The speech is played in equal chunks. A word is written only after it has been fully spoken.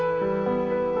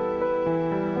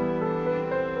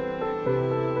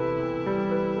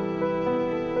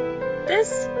This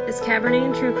is Cabernet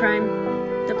and True Crime,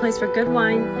 the place where good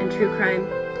wine and true crime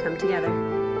come together.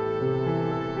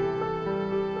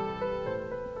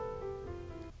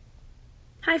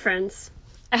 Hi friends.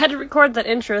 I had to record that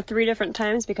intro 3 different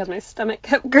times because my stomach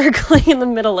kept gurgling in the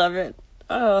middle of it.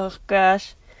 Oh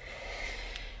gosh.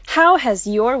 How has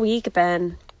your week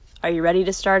been? Are you ready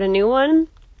to start a new one?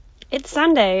 It's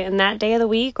Sunday, and that day of the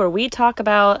week where we talk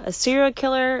about a serial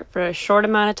killer for a short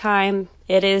amount of time.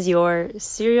 It is your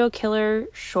Serial Killer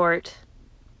Short.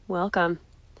 Welcome.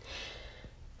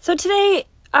 So today,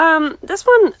 this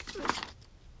one,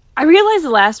 I realized the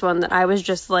last one that I was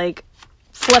just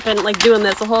flipping, doing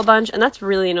this a whole bunch, and that's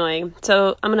really annoying.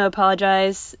 So I'm going to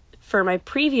apologize for my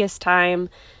previous time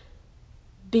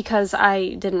because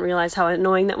I didn't realize how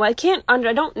annoying that was.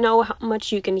 I don't know how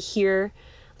much you can hear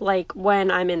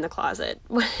when I'm in the closet.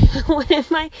 when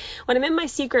I'm in my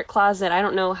secret closet, I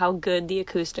don't know how good the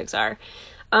acoustics are.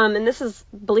 And this is,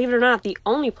 believe it or not, the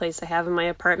only place I have in my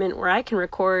apartment where I can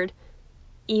record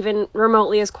even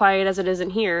remotely as quiet as it is in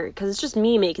here, because it's just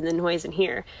me making the noise in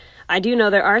here. I do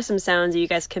know there are some sounds that you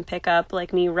guys can pick up,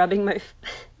 like me rubbing my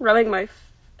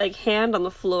hand on the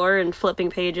floor and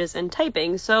flipping pages and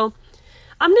typing. So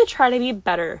I'm gonna try to be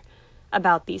better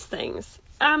about these things.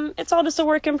 It's all just a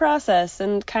work in process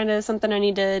and kind of something I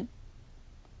need to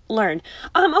learn.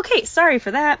 Okay, sorry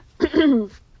for that. And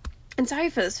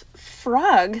sorry for this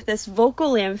frog, this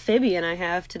vocal amphibian I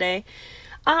have today.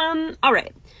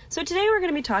 Alright. So today we're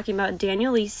going to be talking about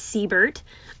Daniel Lee Siebert.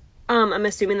 I'm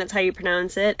assuming that's how you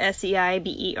pronounce it.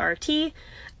 Seibert.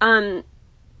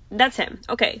 That's him.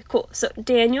 Okay, cool. So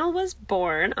Daniel was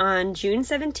born on June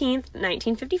 17th,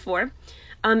 1954.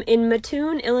 In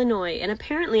Mattoon, Illinois, and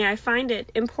apparently I find it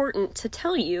important to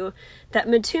tell you that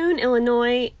Mattoon,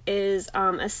 Illinois is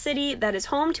a city that is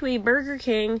home to a Burger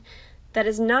King that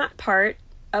is not part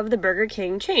of the Burger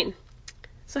King chain.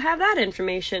 So have that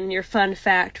information, your fun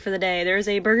fact for the day. There is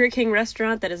a Burger King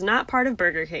restaurant that is not part of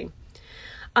Burger King.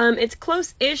 It's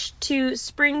close-ish to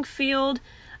Springfield.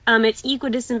 It's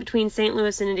equidistant between St.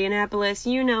 Louis and Indianapolis.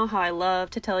 You know how I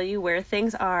love to tell you where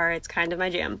things are. It's kind of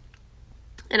my jam.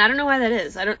 And I don't know why that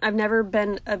is. I've never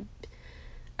been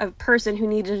a person who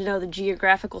needed to know the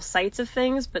geographical sites of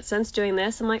things, but since doing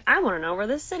this, I'm like, I want to know where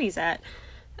this city's at.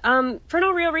 For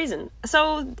no real reason.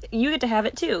 So you get to have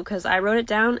it too, because I wrote it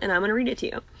down and I'm going to read it to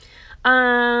you.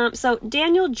 So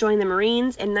Daniel joined the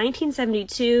Marines in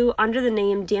 1972 under the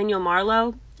name Daniel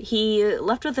Marlowe. He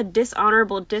left with a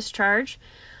dishonorable discharge.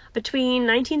 Between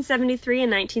 1973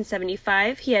 and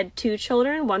 1975, he had 2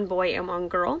 children, 1 boy and 1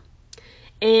 girl.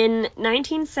 In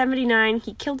 1979,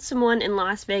 he killed someone in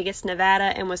Las Vegas, Nevada,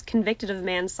 and was convicted of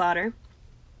manslaughter.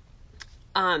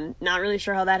 Not really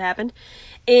sure how that happened.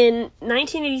 In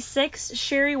 1986,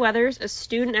 Sherry Weathers, a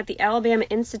student at the Alabama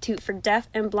Institute for Deaf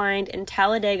and Blind in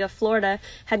Talladega, Florida,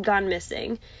 had gone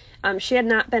missing. She had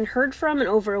not been heard from in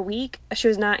over a week. She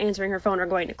was not answering her phone or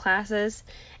going to classes.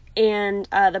 And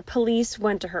the police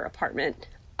went to her apartment.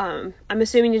 I'm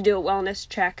assuming to do a wellness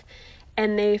check.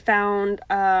 And they found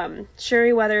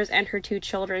Sherry Weathers and her 2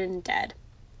 children dead.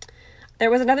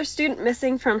 There was another student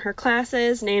missing from her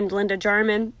classes named Linda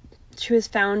Jarman. She was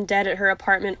found dead at her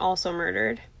apartment, also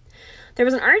murdered. There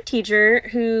was an art teacher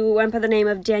who went by the name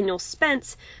of Daniel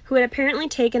Spence, who had apparently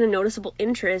taken a noticeable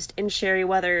interest in Sherry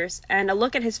Weathers, and a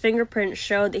look at his fingerprints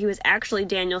showed that he was actually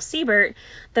Daniel Siebert,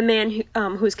 the man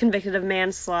who was convicted of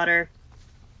manslaughter,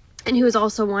 and who was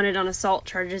also wanted on assault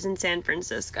charges in San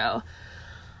Francisco.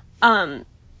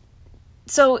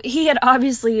 So he had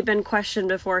obviously been questioned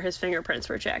before his fingerprints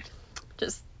were checked.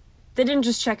 They didn't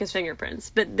just check his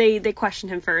fingerprints, but they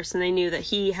questioned him first, and they knew that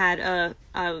he had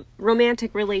a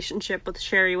romantic relationship with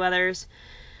Sherry Weathers.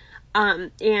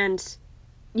 And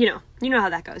you know how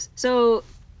that goes. So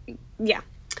yeah,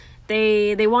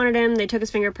 they wanted him, they took his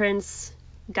fingerprints,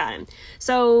 got him.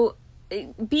 So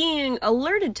being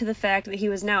alerted to the fact that he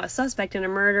was now a suspect in a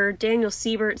murder, Daniel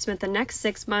Siebert spent the next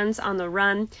 6 months on the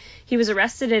run. He was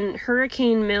arrested in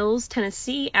Hurricane Mills,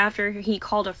 Tennessee, after he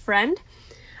called a friend.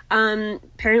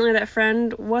 Apparently that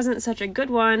friend wasn't such a good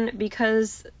one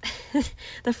because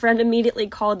the friend immediately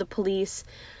called the police,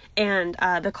 and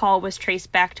the call was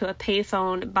traced back to a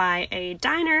payphone by a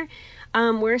diner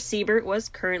where Siebert was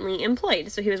currently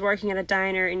employed. So he was working at a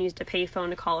diner and used a payphone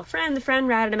to call a friend. The friend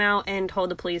ratted him out and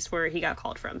told the police where he got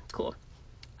called from. Cool.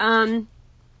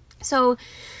 So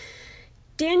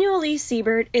Daniel Lee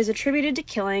Siebert is attributed to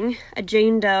killing a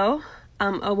Jane Doe,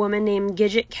 a woman named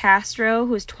Gidget Castro,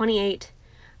 who was 28,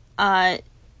 Necia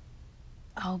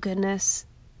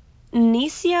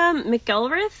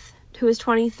McElrath, who was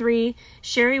 23,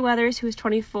 Sherry Weathers, who was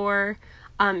 24,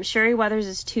 Sherry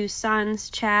Weathers' 2 sons,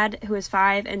 Chad, who is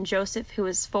 5, and Joseph, who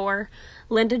is 4,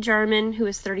 Linda Jarman, who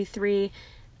is 33,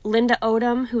 Linda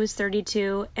Odom, who is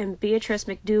 32, and Beatrice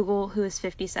McDougal, who is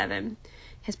 57.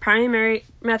 His primary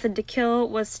method to kill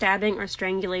was stabbing or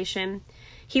strangulation.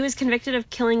 He was convicted of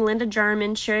killing Linda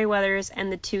Jarman, Sherry Weathers,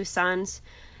 and the 2 sons.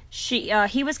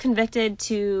 He was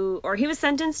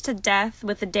sentenced to death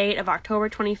with the date of October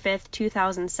 25th,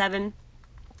 2007.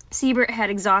 Siebert had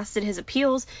exhausted his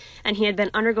appeals, and he had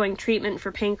been undergoing treatment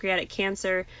for pancreatic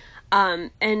cancer.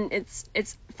 And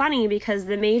it's funny because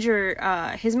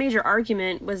his major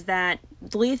argument was that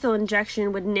lethal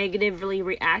injection would negatively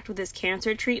react with his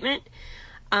cancer treatment,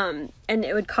 and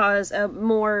it would cause a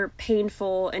more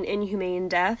painful and inhumane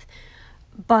death.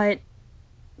 But,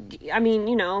 I mean,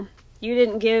 you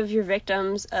didn't give your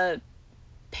victims a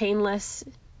painless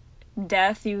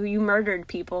death. You murdered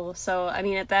people. So, I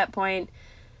mean, at that point,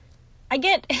 I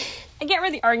get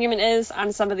where the argument is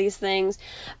on some of these things,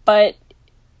 but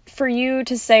for you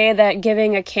to say that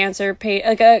giving a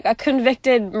a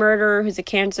convicted murderer who's a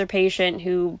cancer patient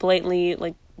who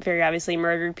blatantly, very obviously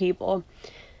murdered people,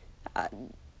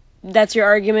 that's your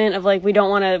argument of we don't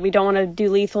want to do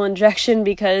lethal injection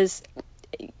because,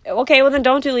 okay, well then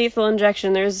don't do lethal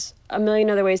injection. There's a million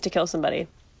other ways to kill somebody.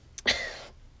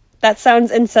 That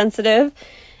sounds insensitive,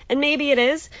 and maybe it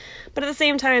is, but at the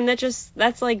same time,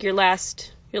 that's like your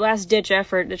last ditch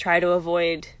effort to try to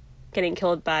avoid getting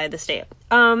killed by the state.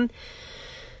 I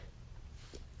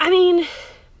mean,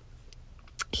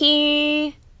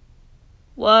 he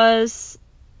was...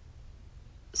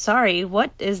 Sorry,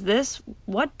 what is this?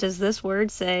 What does this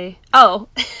word say? Oh,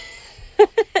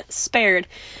 spared.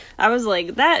 I was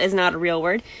like, that is not a real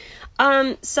word.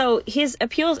 So his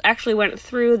appeals actually went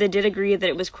through. They did agree that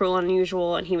it was cruel and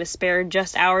unusual, and he was spared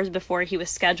just hours before he was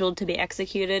scheduled to be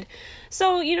executed.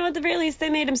 So, at the very least, they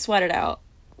made him sweat it out.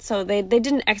 So they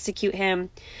didn't execute him.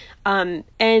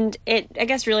 And it, I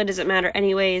guess, really doesn't matter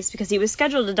anyways, because he was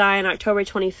scheduled to die on October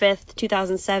 25th,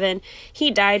 2007. He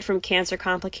died from cancer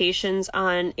complications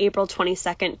on April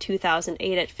 22nd,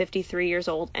 2008 at 53 years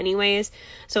old anyways.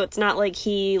 So it's not like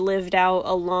he lived out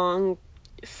a long,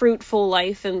 fruitful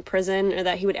life in prison or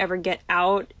that he would ever get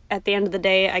out. At the end of the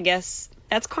day, I guess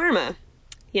that's karma,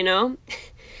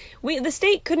 The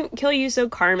state couldn't kill you, so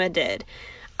karma did.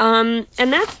 And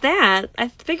that's that. I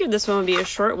figured this one would be a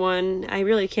short one. I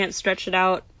really can't stretch it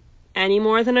out any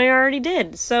more than I already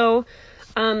did. So,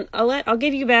 I'll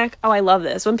give you back. Oh, I love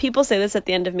this. When people say this at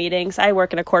the end of meetings, I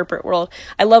work in a corporate world.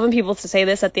 I love when people say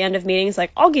this at the end of meetings,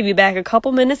 I'll give you back a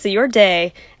couple minutes of your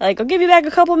day. I'll give you back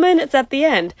a couple minutes at the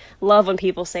end. Love when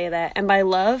people say that. And by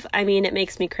love, I mean, it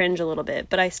makes me cringe a little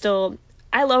bit, but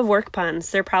I love work puns.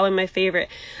 They're probably my favorite.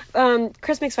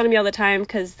 Chris makes fun of me all the time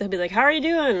because he'll be like, how are you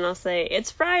doing? And I'll say,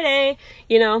 it's Friday.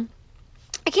 I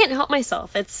can't help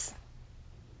myself. It's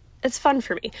fun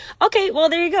for me. Okay, well,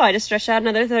 there you go. I just stretched out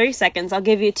another 30 seconds. I'll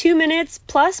give you 2 minutes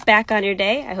plus back on your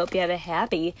day. I hope you have a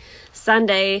happy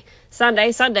Sunday.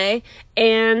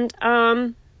 And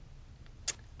I'll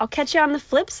catch you on the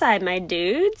flip side, my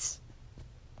dudes.